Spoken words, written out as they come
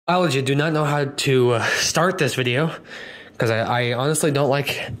I legit do not know how to start this video because I honestly don't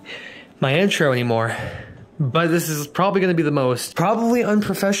like my intro anymore. But this is probably going to be the most probably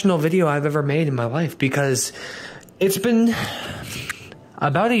unprofessional video I've ever made in my life because it's been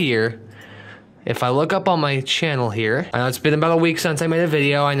about a year. If I look up on my channel here, I know it's been about a week since I made a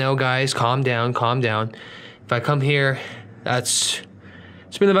video. I know, guys, calm down, calm down. If I come here, it's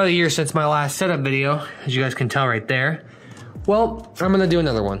been about a year since my last setup video, as you guys can tell right there. Well, I'm gonna do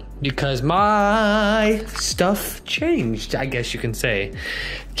another one because my stuff changed, I guess you can say.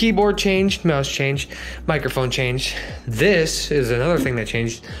 Keyboard changed, mouse changed, microphone changed. This is another thing that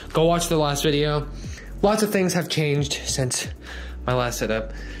changed. Go watch the last video. Lots of things have changed since my last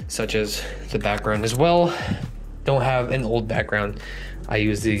setup, such as the background as well. Don't have an old background. I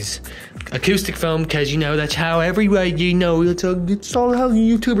use these acoustic foam because, you know, that's how everybody, you know, it's all how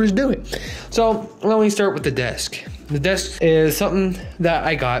YouTubers do it. So let me start with the desk. The desk is something that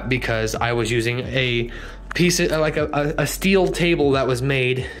I got because I was using a piece of, like a steel table that was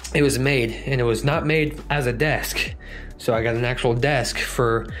made. It was made, and it was not made as a desk. So I got an actual desk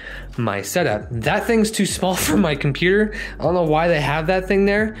for my setup. That thing's too small for my computer. I don't know why they have that thing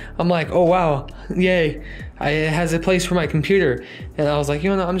there. I'm like, oh wow, yay. It has a place for my computer. And I was like, you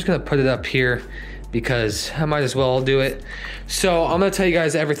know what, I'm just gonna put it up here because I might as well do it. So I'm gonna tell you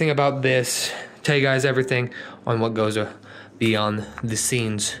guys everything about this, tell you guys everything on what goes beyond the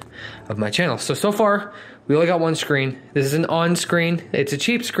scenes of my channel. So far, we only got one screen. This is an on screen. It's a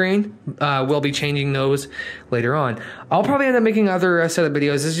cheap screen. We'll be changing those later on. I'll probably end up making other setup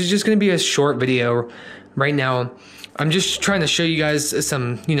videos. This is just gonna be a short video right now. I'm just trying to show you guys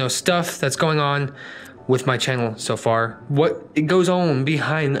some, you know, stuff that's going on with my channel so far. What it goes on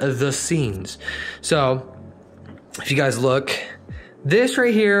behind the scenes. So, if you guys look, this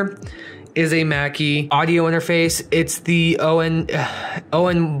right here is a Mackie audio interface. It's the ONYX.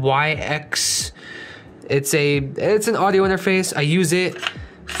 It's an audio interface. I use it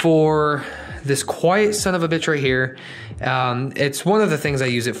for this quiet son of a bitch right here. It's one of the things I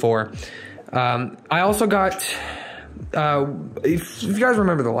use it for. I also got, if you guys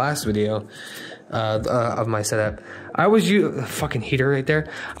remember the last video of my setup, I was fucking heater right there.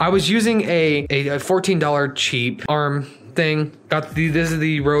 I was using a $14 cheap arm thing. This is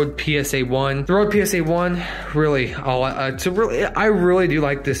the Rode PSA1. The Rode PSA1, really, I really do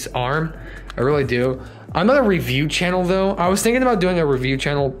like this arm. I really do. I'm not a review channel though. I was thinking about doing a review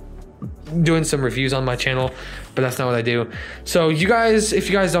channel, doing some reviews on my channel, but that's not what I do. So you guys, if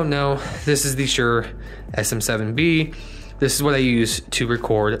you guys don't know, this is the Shure SM7B. This is what I use to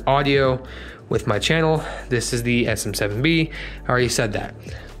record audio with my channel. This is the SM7B. I already said that.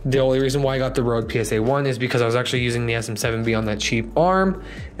 The only reason why I got the Rode PSA1 is because I was actually using the SM7B on that cheap arm,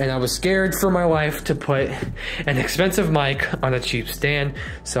 and I was scared for my life to put an expensive mic on a cheap stand,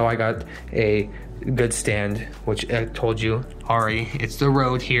 so I got a good stand, which I told you already. It's the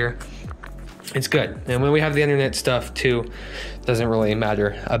Rode here. It's good. And when we have the internet stuff too, doesn't really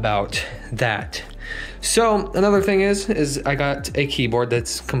matter about that. So another thing is I got a keyboard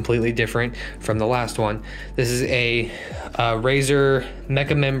that's completely different from the last one. This is a Razer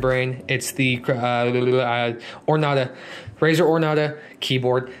Mecha Membrane. It's the Razer Ornata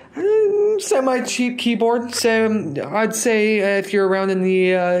keyboard. Semi-cheap keyboard. So I'd say if you're around in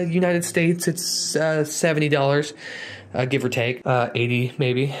the United States, it's $70, give or take, 80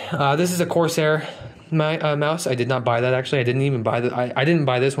 maybe. This is a Corsair mouse. I did not buy that actually. I didn't even buy I didn't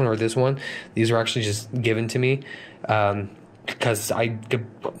buy this one or this one. These were actually just given to me because I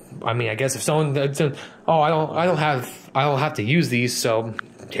mean, I guess if someone said, oh, I don't have to use these, so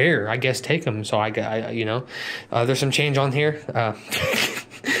here, I guess take them. So I you know, there's some change on here.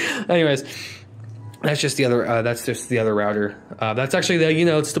 Anyways, that's just the other router. That's actually the, you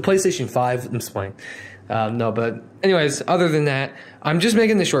know, it's the PlayStation 5. I'm just playing. No, but anyways, other than that, I'm just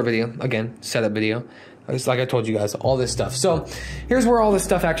making this short video, again, setup video. It's like I told you guys, all this stuff. So here's where all this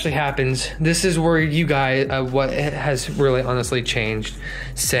stuff actually happens. This is where you guys, what has really honestly changed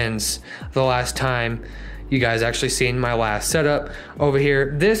since the last time you guys actually seen my last setup over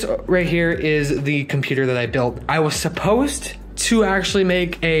here. This right here is the computer that I built. I was supposed to actually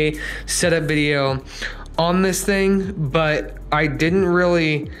make a setup video on this thing, but I didn't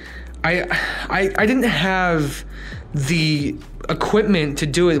really, I didn't have the equipment to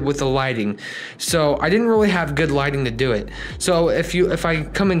do it with the lighting, so I didn't really have good lighting to do it. So if I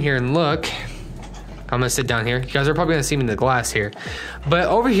come in here and look, I'm gonna sit down here. You guys are probably gonna see me in the glass here, but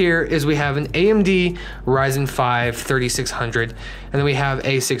over here is we have an AMD Ryzen 5 3600, and then we have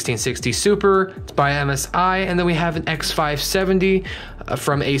a 1660 Super. It's by MSI, and then we have an X570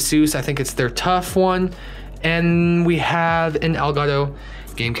 from Asus. I think it's their tough one, and we have an Elgato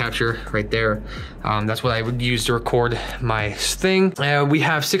game capture right there. That's what I would use to record my thing. We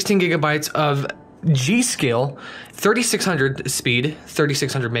have 16 gigabytes of G-Skill, 3600 speed,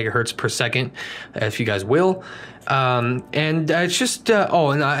 3600 megahertz per second, if you guys will. And it's just,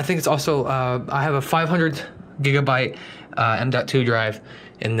 oh, and I think it's also, I have a 500 gigabyte M.2 drive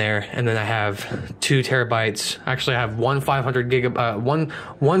in there, and then I have 2 terabytes. Actually, I have one 500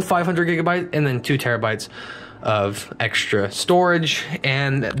 gigabyte, and then 2 terabytes of extra storage,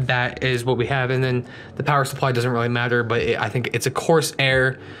 and that is what we have. And then the power supply doesn't really matter, but I think it's a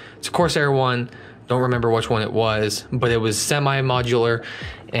Corsair. It's a Corsair one. Don't remember which one it was, but it was semi-modular.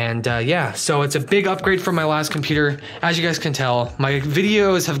 And yeah, so it's a big upgrade from my last computer. As you guys can tell, my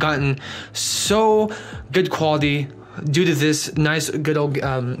videos have gotten so good quality due to this nice, good old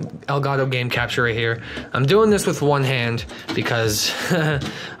Elgato game capture right here. I'm doing this with one hand because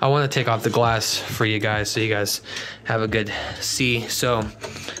I want to take off the glass for you guys so you guys have a good see. So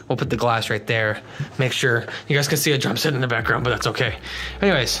we'll put the glass right there. Make sure you guys can see a drum set in the background, but that's okay.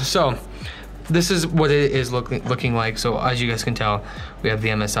 Anyways, so this is what it is looking like. So as you guys can tell, we have the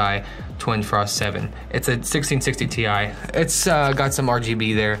MSI Twin Frost 7. It's a 1660 Ti. It's got some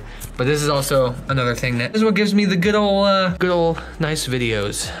RGB there, but this is also another thing that is what gives me the good old nice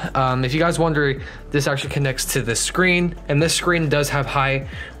videos. If you guys wonder, this actually connects to the screen, and this screen does have high,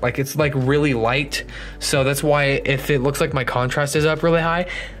 like it's like really light. So that's why if it looks like my contrast is up really high,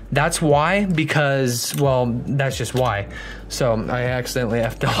 that's why, because, well, that's just why. So I accidentally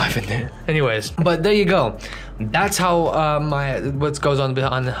F11 it. Anyways, but there you go. That's how what goes on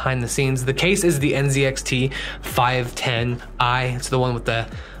behind the scenes. The case is the NZXT 510i. It's the one with the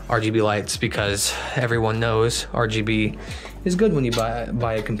RGB lights, because everyone knows RGB is good when you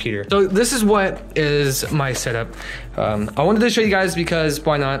buy a computer. So this is what is my setup. I wanted to show you guys because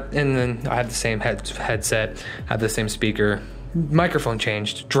why not? And then I have the same headset, have the same speaker. Microphone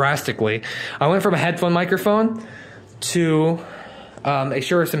changed drastically. I went from a headphone microphone to a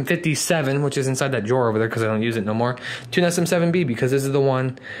Shure SM57, which is inside that drawer over there because I don't use it no more, to an SM7B because this is the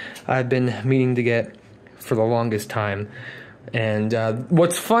one I've been meaning to get for the longest time. And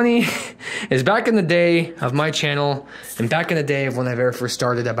what's funny is back in the day of my channel, and back in the day of when I very first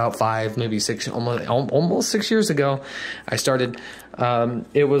started, about 5, maybe 6, almost 6 years ago, I started. I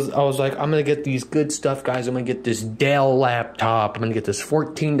was like, I'm gonna get these good stuff, guys. I'm gonna get this Dell laptop. I'm gonna get this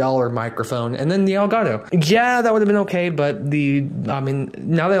 $14 microphone, and then the Elgato. Yeah, that would have been okay, but I mean,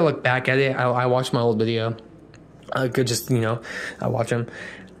 now that I look back at it, I watched my old video. I could just, I watch them.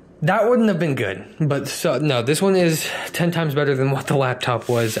 That wouldn't have been good, but so no, this one is 10 times better than what the laptop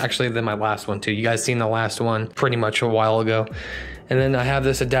was, actually, than my last one too. You guys seen the last one pretty much a while ago. And then I have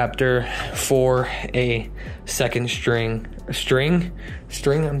this adapter for a second string.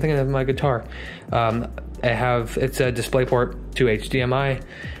 I'm thinking of my guitar. It's a DisplayPort to HDMI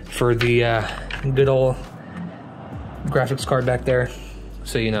for the good old graphics card back there.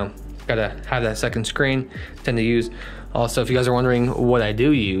 So gotta have that second screen. Tend to use. Also, if you guys are wondering what I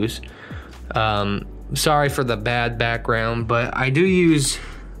do use, sorry for the bad background, but I do use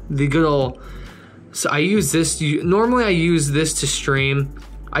the good old, so I use this, normally I use this to stream,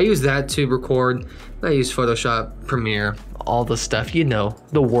 I use that to record, I use Photoshop, Premiere, all the stuff,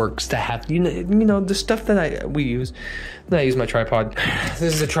 the works to have, the stuff that we use. Then I use my tripod.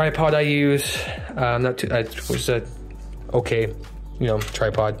 This is a tripod I use, okay,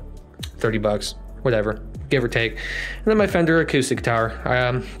 tripod, $30, whatever. Give or take. And then my Fender acoustic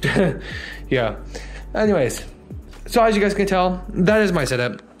guitar. Yeah. Anyways, so as you guys can tell, that is my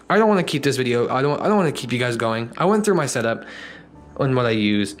setup. I don't want to keep this video. I don't want to keep you guys going. I went through my setup on what I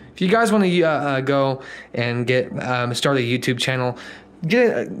use. If you guys want to go and start a YouTube channel,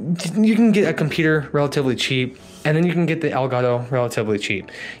 you can get a computer relatively cheap, and then you can get the Elgato relatively cheap.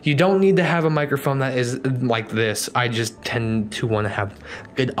 You don't need to have a microphone that is like this. I just tend to want to have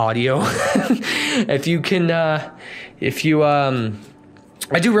good audio. I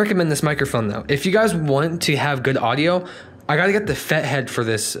do recommend this microphone though. If you guys want to have good audio, I gotta get the FET head for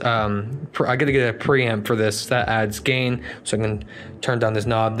this. I gotta get a preamp for this that adds gain, so I can turn down this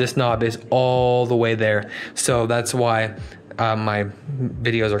knob. This knob is all the way there, so that's why my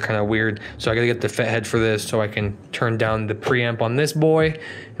videos are kind of weird. So I gotta get the FET head for this so I can turn down the preamp on this boy,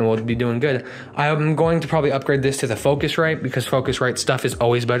 and we'll be doing good. I'm going to probably upgrade this to the Focusrite because Focusrite stuff is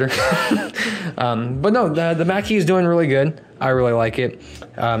always better. But no, the Mackie is doing really good. I really like it.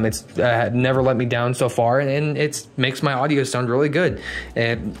 It's never let me down so far, and it makes my audio sound really good.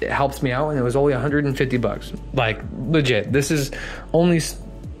 It helps me out, and it was only $150. Like legit, this is only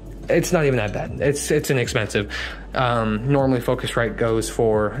it's not even that bad. It's inexpensive. Normally Focusrite goes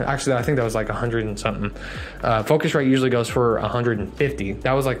for, actually I think that was like 100 and something. Focusrite usually goes for 150.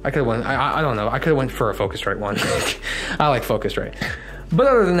 That was like, I could've went, I don't know, I could've went for a Focusrite one. I like Focusrite. But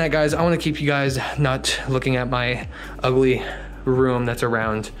other than that, guys, I want to keep you guys not looking at my ugly room that's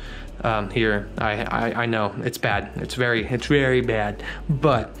around here. I know it's bad. It's very bad.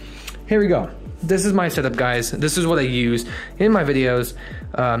 But here we go. This is my setup, guys. This is what I use in my videos,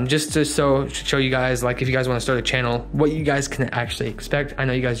 just to show you guys, like, if you guys want to start a channel, what you guys can actually expect. I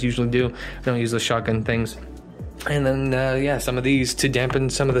know you guys usually do. I don't use the shotgun things. And then, yeah, some of these to dampen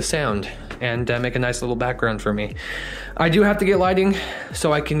some of the sound and make a nice little background for me. I do have to get lighting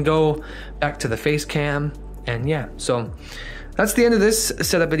so I can go back to the face cam. And yeah, so that's the end of this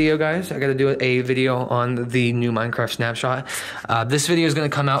setup video, guys. I gotta do a video on the new Minecraft snapshot. This video is gonna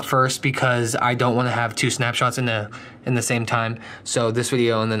come out first because I don't wanna have two snapshots in the same time. So this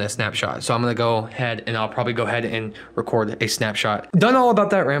video and then a snapshot. So I'm gonna go ahead and I'll probably go ahead and record a snapshot. Done all about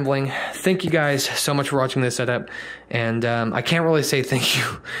that rambling. Thank you guys so much for watching this setup. And I can't really say thank you.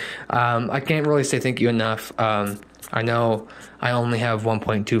 I can't really say thank you enough. I know I only have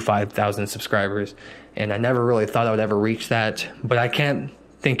 1.25 thousand subscribers, and I never really thought I would ever reach that, but I can't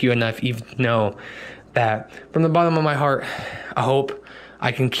thank you enough. Even know that from the bottom of my heart, I hope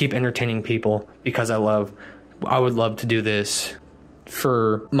I can keep entertaining people, because I would love to do this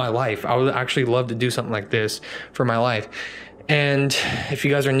for my life. I would actually love to do something like this for my life. And if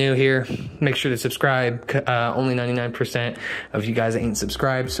you guys are new here, make sure to subscribe. Only 99% of you guys ain't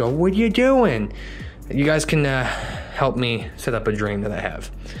subscribed, so what are you doing? You guys can help me set up a dream that I have.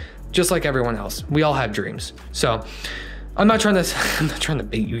 Just like everyone else, we all have dreams. So I'm not trying to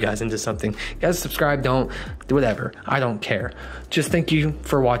bait you guys into something. You guys subscribe, don't, do whatever. I don't care. Just thank you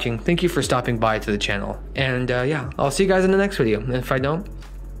for watching. Thank you for stopping by to the channel. And yeah, I'll see you guys in the next video. And if I don't,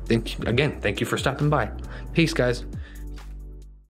 thank you for stopping by. Peace, guys.